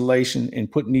isolation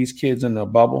and putting these kids in a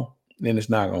bubble, then it's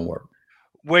not going to work.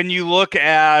 When you look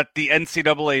at the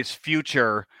NCAA's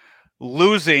future,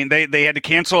 losing, they had to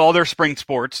cancel all their spring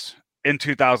sports in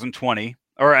 2020.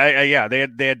 Or they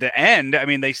had to end. I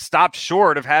mean, they stopped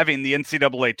short of having the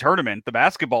NCAA tournament, the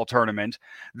basketball tournament.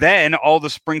 Then all the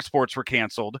spring sports were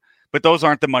canceled, but those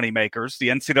aren't the money makers. The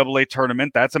NCAA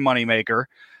tournament, that's a money maker.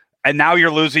 And now you're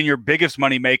losing your biggest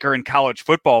moneymaker in college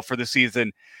football for the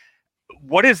season.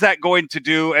 What is that going to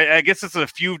do? I guess it's a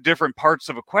few different parts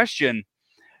of a question,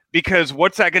 because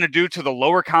what's that going to do to the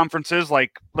lower conferences?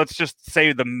 Like, let's just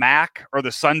say the MAC or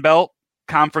the Sun Belt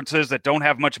conferences that don't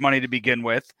have much money to begin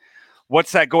with.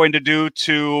 What's that going to do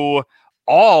to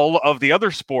all of the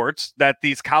other sports that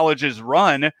these colleges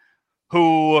run,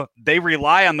 who they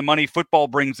rely on the money football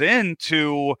brings in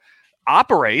to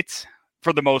operate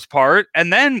for the most part?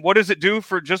 And then what does it do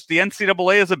for just the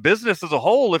NCAA as a business as a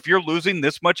whole if you're losing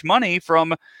this much money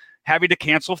from having to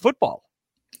cancel football?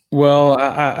 Well,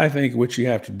 I think what you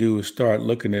have to do is start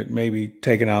looking at maybe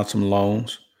taking out some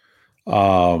loans.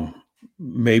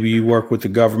 Maybe you work with the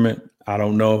government. I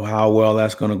don't know how well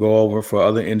that's going to go over for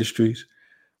other industries.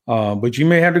 But you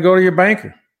may have to go to your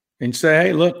banker and say,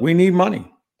 hey, look, we need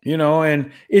money.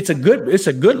 And it's a good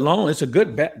loan. It's a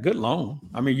good loan.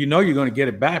 I mean, you're going to get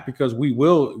it back because we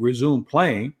will resume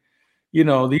playing.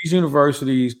 These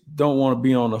universities don't want to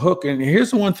be on the hook. And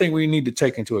here's the one thing we need to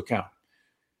take into account.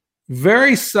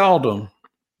 Very seldom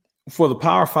for the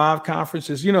Power 5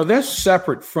 conferences, they're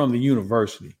separate from the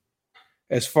university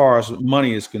as far as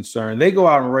money is concerned. They go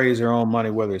out and raise their own money,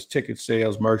 whether it's ticket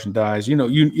sales, merchandise. There's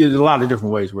a lot of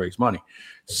different ways to raise money.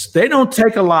 They don't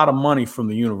take a lot of money from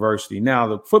the university. Now,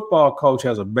 the football coach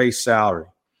has a base salary.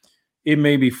 It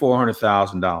may be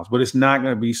 $400,000, but it's not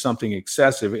going to be something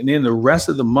excessive. And then the rest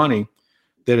of the money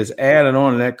that is added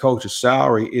on to that coach's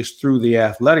salary is through the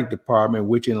athletic department,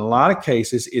 which in a lot of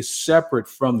cases is separate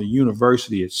from the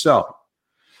university itself.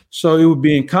 So it would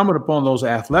be incumbent upon those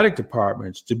athletic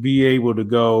departments to be able to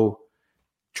go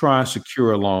try and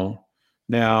secure a loan.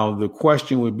 Now, the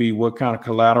question would be, what kind of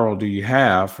collateral do you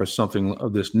have for something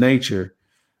of this nature?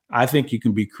 I think you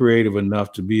can be creative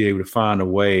enough to be able to find a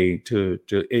way to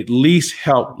at least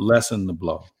help lessen the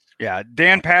blow. Yeah,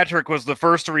 Dan Patrick was the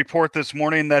first to report this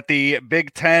morning that the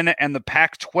Big Ten and the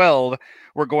Pac-12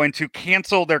 were going to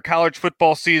cancel their college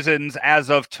football seasons as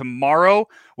of tomorrow.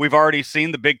 We've already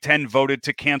seen the Big Ten voted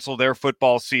to cancel their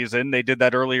football season. They did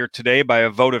that earlier today by a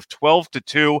vote of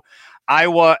 12-2.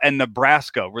 Iowa and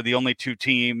Nebraska were the only two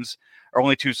teams or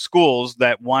only two schools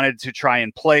that wanted to try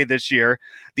and play this year.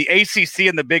 The ACC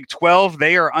and the Big 12,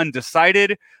 they are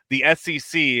undecided. The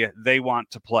SEC, they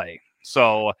want to play.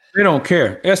 So they don't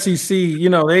care. SEC,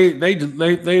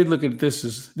 they look at this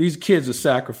as these kids are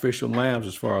sacrificial lambs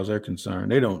as far as they're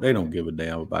concerned. They don't give a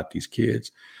damn about these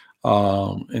kids.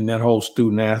 And that whole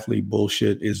student athlete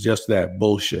bullshit is just that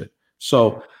bullshit.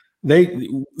 So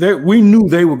we knew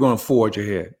they were going to forge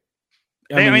ahead.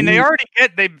 They already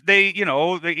get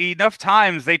enough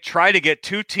times they try to get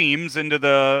two teams into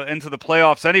the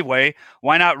playoffs anyway.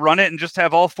 Why not run it and just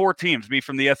have all four teams be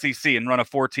from the SEC and run a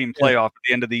 4-team playoff at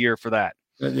the end of the year for that?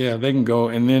 Yeah, they can go,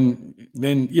 and then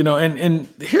and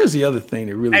here's the other thing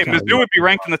that really Mizzou would be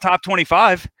ranked in the top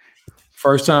 25.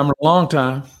 First time in a long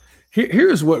time.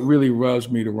 Here's what really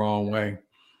rubs me the wrong way.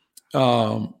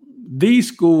 These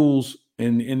schools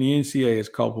and the NCAA is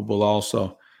culpable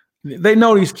also. They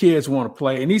know these kids want to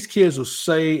play, and these kids will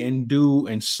say and do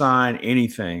and sign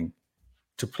anything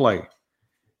to play.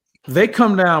 They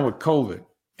come down with COVID,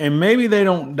 and maybe they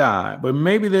don't die, but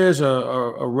maybe there's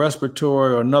a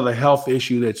respiratory or another health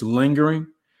issue that's lingering,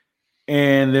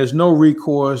 and there's no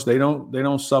recourse. They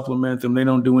don't supplement them. They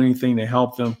don't do anything to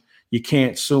help them. You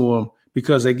can't sue them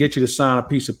because they get you to sign a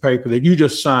piece of paper that you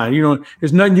just signed.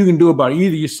 There's nothing you can do about it.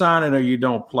 Either you sign it or you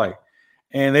don't play.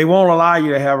 And they won't allow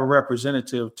you to have a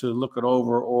representative to look it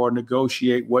over or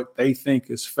negotiate what they think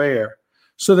is fair.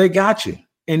 So they got you.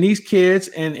 And these kids,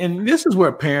 and this is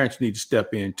where parents need to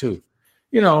step in too.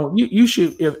 You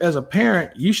should, as a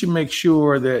parent, you should make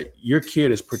sure that your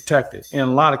kid is protected. In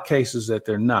a lot of cases that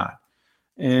they're not.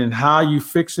 And how you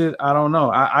fix it, I don't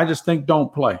know. I just think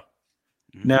don't play.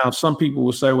 Now, some people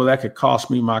will say, well, that could cost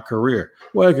me my career.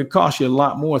 Well, it could cost you a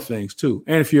lot more things too.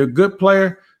 And if you're a good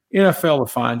player, NFL will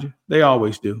find you. They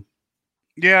always do.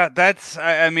 Yeah, that's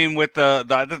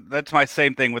that's my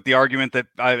same thing with the argument that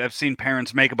I've seen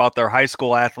parents make about their high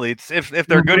school athletes. If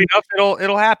they're good enough,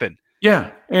 it'll happen.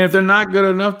 Yeah, and if they're not good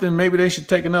enough, then maybe they should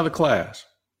take another class.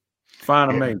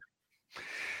 Find a major.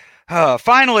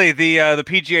 Finally, the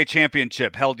PGA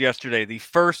Championship held yesterday, the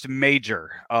first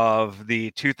major of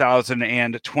the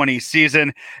 2020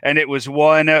 season, and it was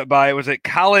won by, was it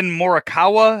Colin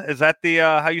Morikawa? Is that the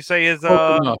how you say his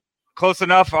close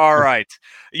enough? All right,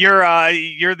 you're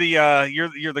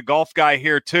the golf guy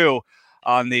here too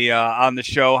on the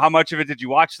show. How much of it did you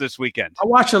watch this weekend? I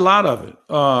watched a lot of it,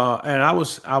 and I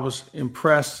was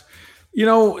impressed.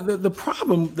 The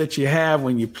problem that you have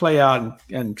when you play out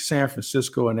in San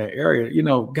Francisco in that area,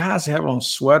 guys have on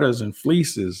sweaters and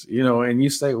fleeces, and you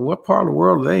say, what part of the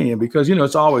world are they in? Because,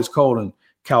 it's always cold in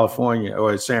California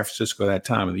or in San Francisco that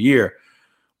time of the year.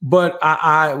 But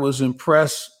I was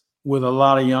impressed with a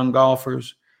lot of young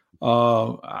golfers.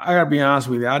 I got to be honest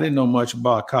with you. I didn't know much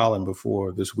about Colin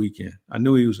before this weekend. I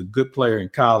knew he was a good player in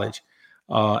college.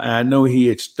 And I know he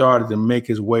had started to make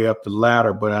his way up the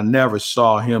ladder, but I never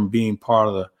saw him being part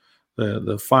of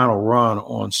the final run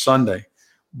on Sunday.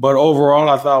 But overall,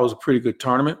 I thought it was a pretty good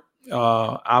tournament.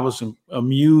 I was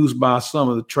amused by some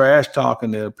of the trash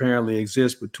talking that apparently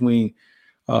exists between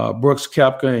Brooks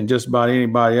Koepka and just about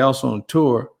anybody else on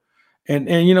tour. And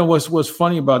what's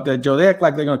funny about that, Joe? They act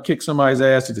like they're gonna kick somebody's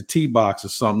ass at the tee box or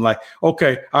something. Like,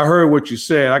 okay, I heard what you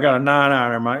said. I got a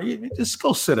 9-iron in my. Just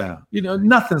go sit down.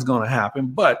 Nothing's gonna happen.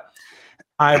 But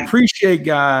I appreciate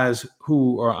guys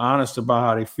who are honest about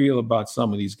how they feel about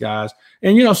some of these guys.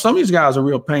 And some of these guys are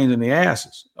real pains in the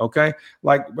asses. Okay,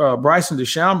 like Bryson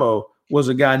DeChambeau was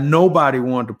a guy nobody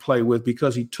wanted to play with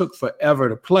because he took forever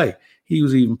to play. He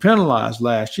was even penalized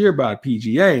last year by the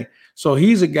PGA. So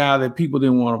he's a guy that people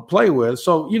didn't want to play with.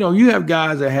 So, you have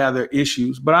guys that have their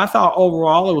issues. But I thought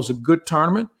overall it was a good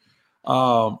tournament.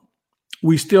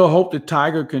 We still hope that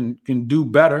Tiger can do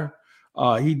better.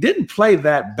 He didn't play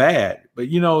that bad. But,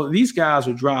 these guys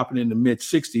are dropping in the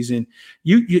mid-60s. And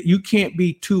you can't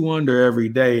be 2 under every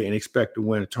day and expect to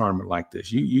win a tournament like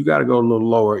this. You got to go a little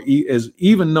lower,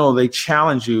 even though they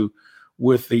challenge you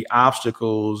with the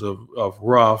obstacles of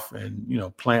rough and,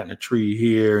 planting a tree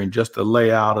here and just the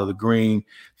layout of the green,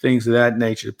 things of that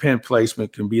nature. The pin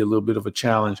placement can be a little bit of a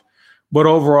challenge. But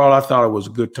overall, I thought it was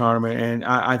a good tournament. And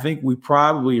I think we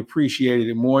probably appreciated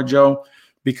it more, Joe,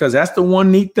 because that's the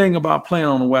one neat thing about playing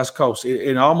on the West Coast.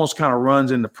 It almost kind of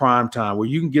runs into prime time where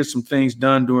you can get some things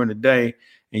done during the day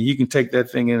and you can take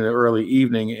that thing in the early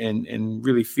evening and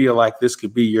really feel like this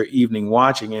could be your evening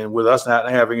watching. And with us not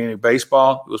having any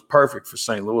baseball, it was perfect for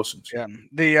St. Louisans. Yeah,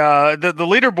 the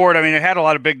leaderboard. I mean, it had a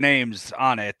lot of big names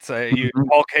on it.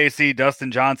 Paul Casey, Dustin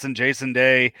Johnson, Jason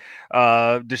Day,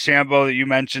 DeChambeau that you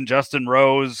mentioned, Justin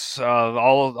Rose,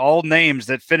 all names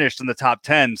that finished in the top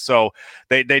 10. So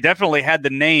they definitely had the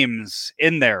names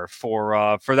in there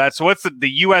for that. So what's the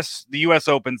U.S.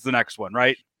 Open's the next one,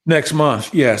 right? Next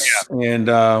month, yes. Yeah. And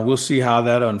we'll see how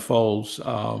that unfolds.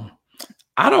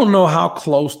 I don't know how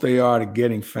close they are to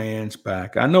getting fans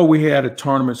back. I know we had a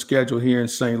tournament scheduled here in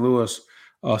St. Louis,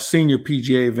 a senior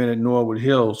PGA event at Norwood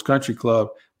Hills Country Club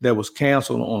that was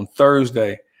canceled on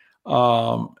Thursday.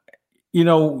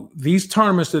 These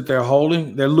tournaments that they're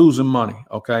holding, they're losing money,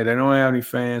 okay? They don't have any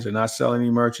fans. They're not selling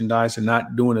any merchandise. They're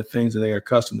not doing the things that they are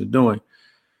accustomed to doing.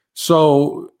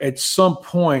 So at some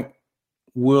point,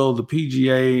 will the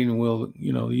PGA and will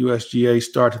the USGA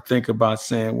start to think about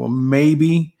saying, well,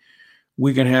 maybe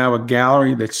we can have a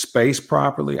gallery that's spaced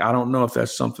properly? I don't know if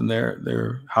that's something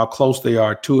they're how close they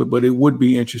are to it, but it would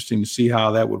be interesting to see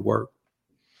how that would work.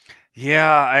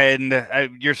 Yeah, and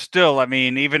you're still, I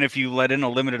mean, even if you let in a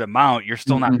limited amount, you're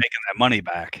still not making that money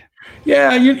back.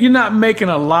 Yeah, you're not making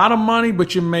a lot of money,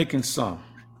 but you're making some.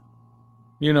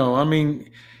 I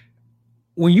mean,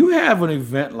 when you have an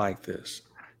event like this,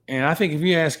 and I think if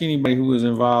you ask anybody who was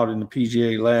involved in the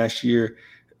PGA last year,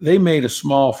 they made a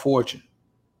small fortune.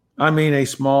 I mean, a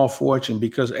small fortune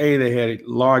because A, they had a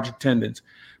large attendance,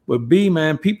 but B,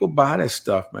 man, people buy that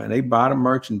stuff, man. They buy the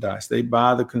merchandise, they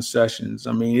buy the concessions.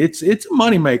 I mean, it's a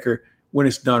moneymaker when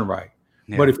it's done right.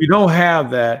 Yeah. But if you don't have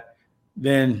that,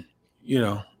 then,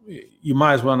 you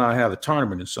might as well not have the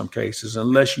tournament in some cases,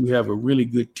 unless you have a really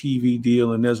good TV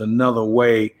deal and there's another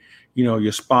way,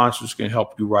 your sponsors can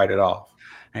help you write it off.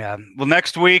 Yeah. Well,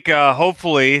 next week,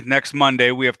 hopefully next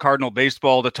Monday, we have Cardinal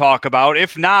baseball to talk about.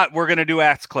 If not, we're going to do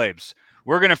Ask Claibs.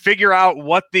 We're going to figure out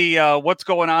what's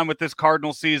going on with this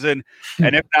Cardinal season.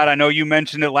 And if not, I know you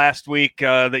mentioned it last week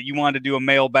that you wanted to do a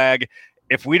mailbag.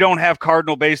 If we don't have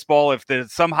Cardinal baseball, if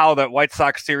somehow that White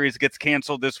Sox series gets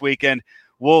canceled this weekend,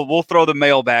 we'll throw the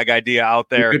mailbag idea out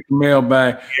there. The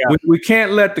mailbag. Yeah. We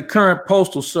can't let the current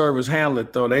postal service handle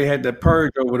it, though. They had that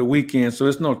purge over the weekend, so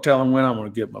there's no telling when I'm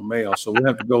going to get my mail. So we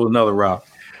have to go another route.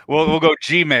 We'll go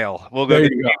Gmail. We'll go to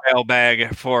Gmail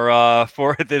bag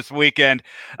for this weekend.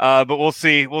 But we'll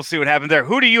see what happens there.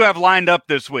 Who do you have lined up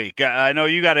this week? I know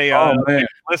you got a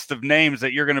list of names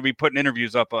that you're going to be putting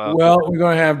interviews up. Well, we're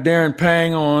going to have Darren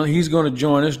Pang on. He's going to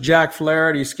join us. Jack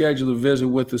Flaherty scheduled a visit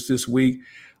with us this week.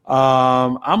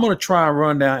 I'm going to try and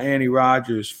run down Andy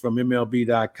Rogers from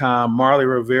MLB.com. Marley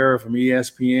Rivera from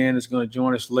ESPN is going to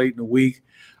join us late in the week.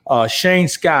 Shane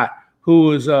Scott,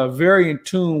 who is very in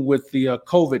tune with the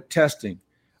COVID testing.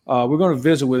 We're going to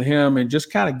visit with him and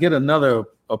just kind of get another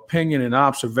opinion and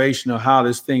observation of how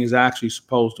this thing is actually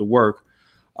supposed to work.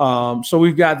 So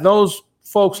we've got those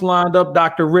folks lined up.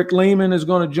 Dr. Rick Lehman is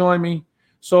going to join me.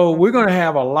 So we're going to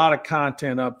have a lot of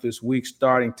content up this week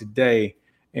starting today.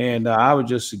 And I would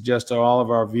just suggest to all of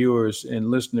our viewers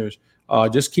and listeners,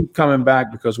 just keep coming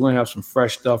back because we're going to have some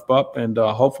fresh stuff up. And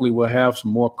hopefully we'll have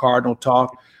some more Cardinal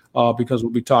talk because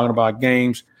we'll be talking about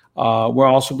games. We're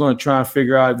also going to try and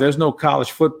figure out if there's no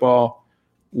college football,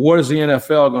 what is the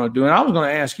NFL going to do? And I was going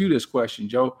to ask you this question,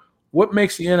 Joe. What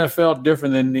makes the NFL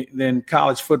different than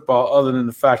college football other than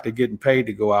the fact they're getting paid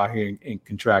to go out here and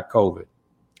contract COVID?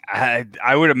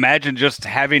 I would imagine just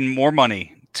having more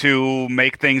money to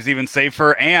make things even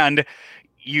safer, and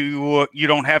you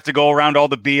don't have to go around all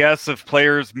the BS of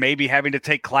players maybe having to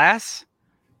take class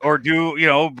or do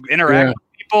interact with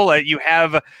people.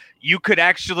 You could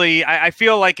actually, I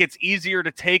feel like it's easier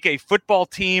to take a football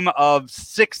team of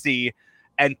 60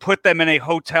 and put them in a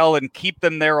hotel and keep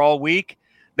them there all week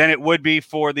than it would be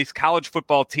for these college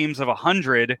football teams of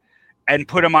 100 and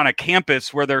put them on a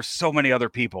campus where there's so many other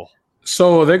people.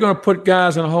 So they're going to put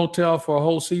guys in a hotel for a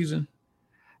whole season?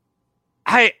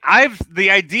 The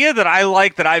idea that I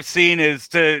like that I've seen is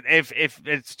to, if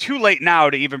it's too late now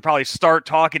to even probably start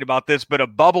talking about this, but a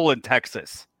bubble in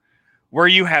Texas where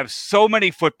you have so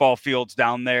many football fields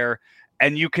down there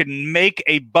and you can make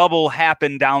a bubble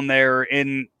happen down there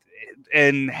and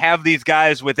have these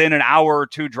guys within an hour or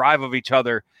two drive of each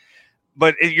other.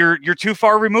 But you're too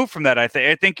far removed from that. I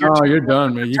think you're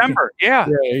done, man. Yeah,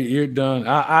 you're done.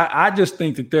 I just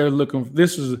think that they're looking.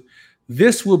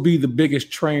 This will be the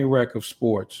biggest train wreck of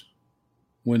sports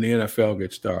when the NFL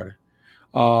gets started.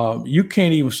 You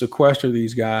can't even sequester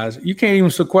these guys. You can't even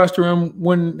sequester them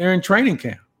when they're in training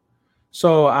camp.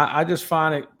 So I just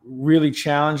find it really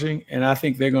challenging, and I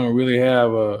think they're going to really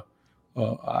have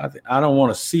I don't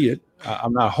want to see it.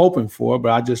 I'm not hoping for, but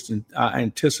I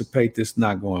anticipate this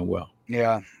not going well.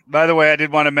 Yeah. By the way, I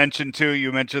did want to mention too,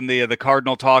 you mentioned the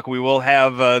Cardinal talk. We will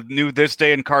have new This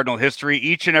Day in Cardinal History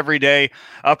each and every day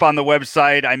up on the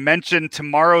website. I mentioned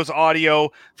tomorrow's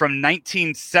audio from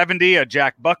 1970, a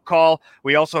Jack Buck call.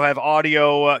 We also have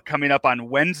audio coming up on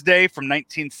Wednesday from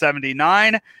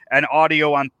 1979 and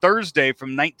audio on Thursday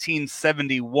from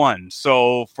 1971.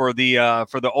 So for the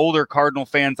older Cardinal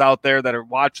fans out there that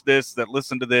watch this, that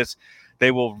listen to this, they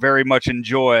will very much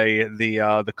enjoy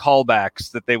the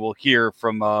callbacks that they will hear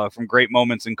from great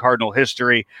moments in Cardinal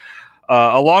history,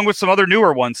 along with some other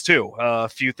newer ones too. A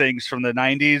few things from the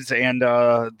 90s and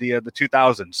the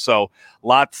 2000s. So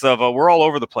lots of we're all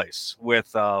over the place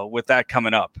with that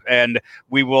coming up, and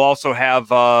we will also have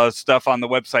stuff on the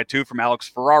website too from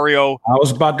Alex Ferrario. I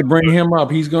was about to bring him up.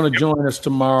 He's going to join us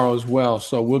tomorrow as well,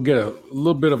 so we'll get a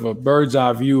little bit of a bird's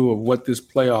eye view of what this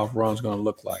playoff run is going to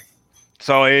look like.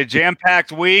 So a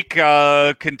jam-packed week.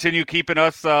 Continue keeping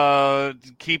us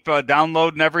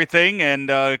downloading everything,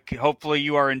 and hopefully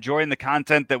you are enjoying the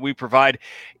content that we provide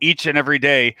each and every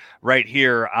day right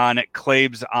here on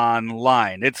Claibs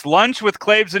Online. It's Lunch with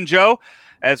Claibs and Joe,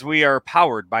 as we are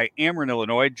powered by Ameren,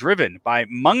 Illinois, driven by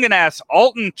Munganass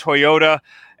Alton Toyota,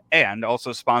 and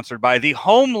also sponsored by the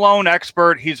Home Loan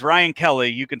Expert. He's Ryan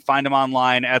Kelly. You can find him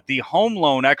online at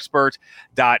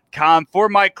thehomeloanexpert.com. For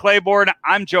Mike Claiborne,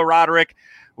 I'm Joe Roderick.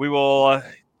 We will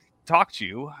talk to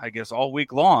you, I guess, all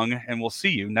week long, and we'll see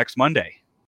you next Monday.